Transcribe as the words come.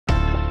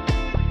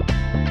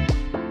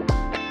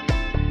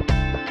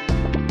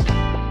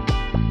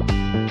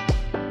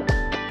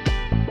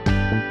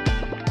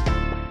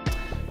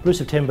Blue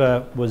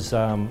September was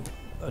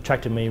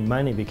attracted me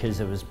mainly because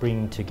it was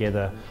bringing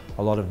together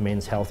a lot of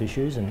men's health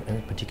issues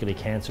and particularly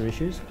cancer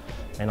issues,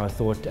 and I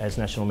thought as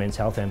National Men's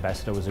Health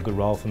Ambassador was a good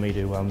role for me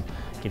to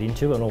get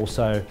into. And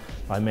also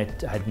I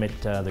had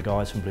met the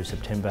guys from Blue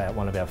September at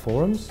one of our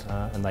forums,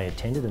 and they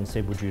attended and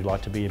said, would you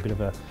like to be a bit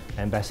of an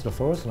ambassador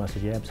for us? And I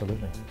said, yeah,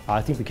 absolutely.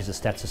 I think because the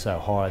stats are so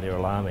high, they're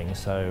alarming,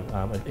 so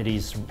it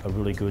is a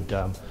really good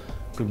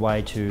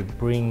way to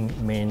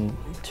bring men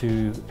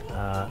to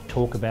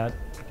talk about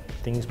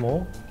things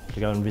more, to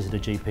go and visit a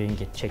GP and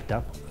get checked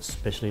up,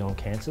 especially on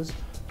cancers,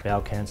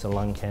 bowel cancer,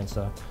 lung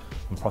cancer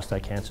and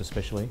prostate cancer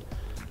especially.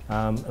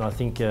 And I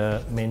think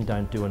men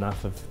don't do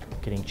enough of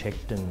getting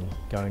checked and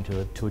going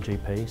to a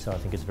GP, so I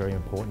think it's very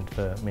important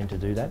for men to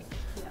do that.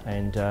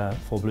 And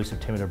for Blue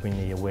September to bring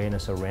the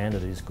awareness around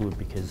it is good,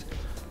 because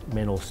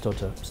men will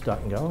start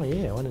and go, oh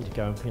yeah, I need to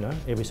go,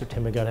 every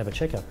September go and have a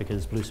checkup because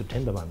it's Blue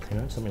September month,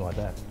 something like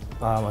that.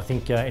 I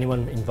think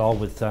anyone involved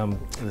with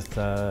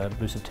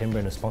Blue September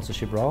in a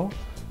sponsorship role,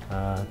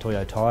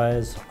 Toyo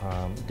Tires,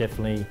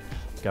 definitely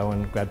go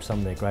and grab some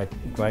of their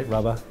great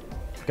rubber.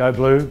 Go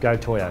Blue, go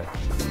Toyo.